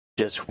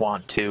just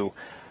want to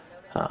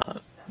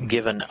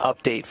give an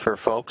update for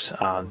folks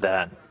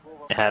that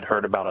had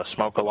heard about a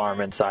smoke alarm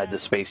inside the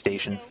space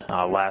station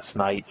last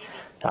night.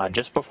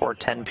 Just before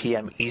 10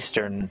 p.m.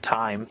 Eastern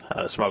time,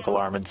 a smoke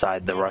alarm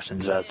inside the Russian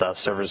Zvezda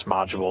service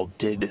module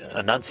did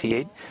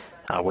enunciate,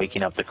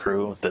 waking up the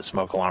crew. The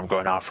smoke alarm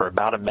going off for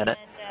about a minute.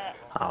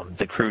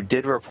 The crew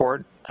did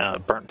report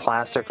burnt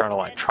plastic or an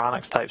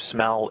electronics type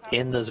smell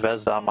in the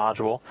Zvezda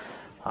module.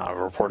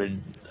 Reported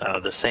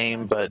the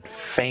same but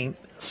faint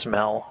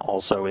smell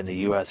also in the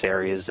U.S.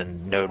 areas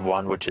in Node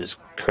 1, which is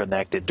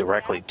connected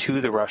directly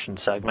to the Russian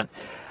segment.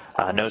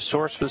 No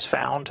source was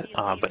found,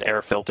 but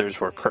air filters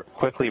were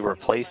quickly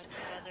replaced.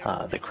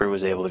 The crew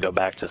was able to go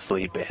back to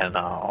sleep, and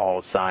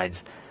all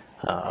sides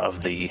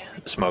of the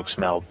smoke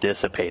smell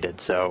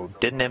dissipated. So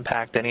didn't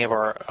impact any of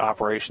our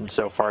operations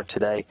so far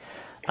today.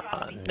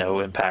 No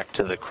impact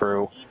to the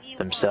crew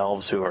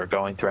themselves, who are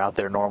going throughout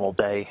their normal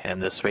day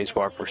and the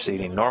spacewalk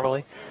proceeding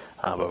normally.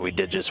 But we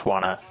did just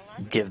want to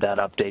give that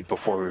update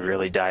before we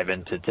really dive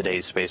into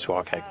today's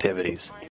spacewalk activities.